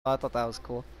I thought that was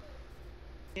cool.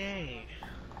 Yay.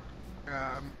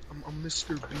 I'm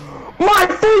Mr. B. My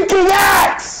freaking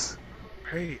axe!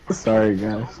 Hey. Sorry,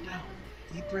 guys.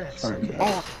 Deep breaths. Sorry, guys.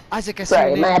 Oh, Isaac, I see Sorry,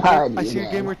 your name. my apologies, I see your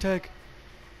man. gamer tag.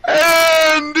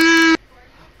 Andy!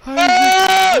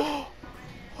 Isaac!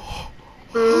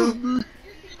 Andy!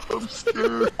 I'm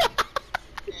scared.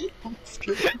 I'm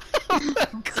scared. I'm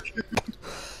scared.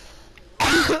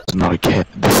 It's not a cat.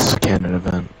 This is a canon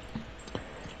event.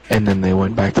 And then they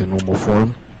went back to normal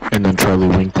form, and then Charlie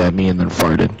winked at me and then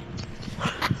farted.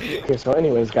 Okay, so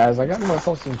anyways, guys, I got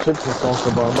myself some chips and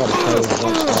salsa, but I'm about to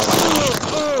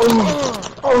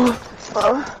tell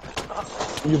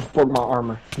you. You just broke my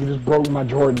armor. You just broke my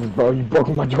Jordans, bro. You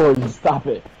broke my Jordans. Stop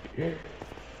it. You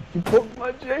broke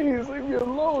my J's. Leave me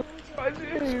alone. My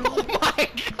J's. Oh my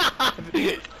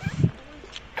god!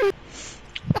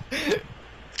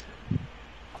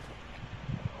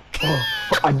 Oh,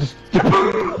 I just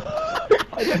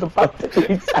about to do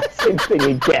the exact same thing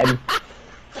again.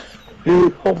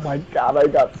 Oh my god, I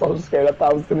got so scared. I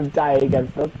thought I was gonna die again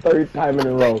for the third time in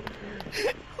a row.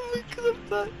 Oh my god, I'm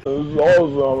done. It's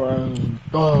also, man.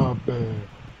 Stop it.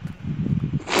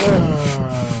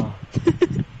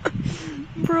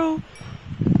 Bro.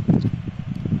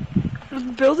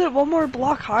 Just build it one more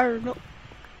block higher. No.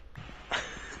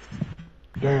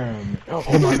 Damn.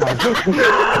 Oh my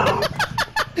god.